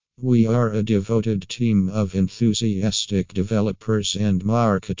We are a devoted team of enthusiastic developers and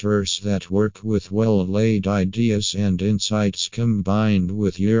marketers that work with well laid ideas and insights combined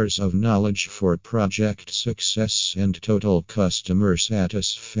with years of knowledge for project success and total customer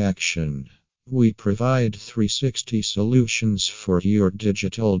satisfaction. We provide 360 solutions for your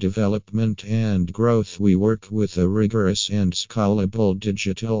digital development and growth. We work with a rigorous and scalable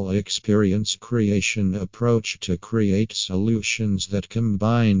digital experience creation approach to create solutions that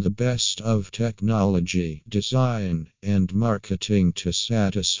combine the best of technology, design, and marketing to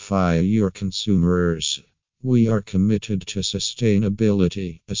satisfy your consumers. We are committed to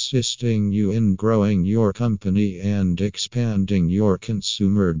sustainability, assisting you in growing your company and expanding your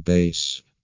consumer base.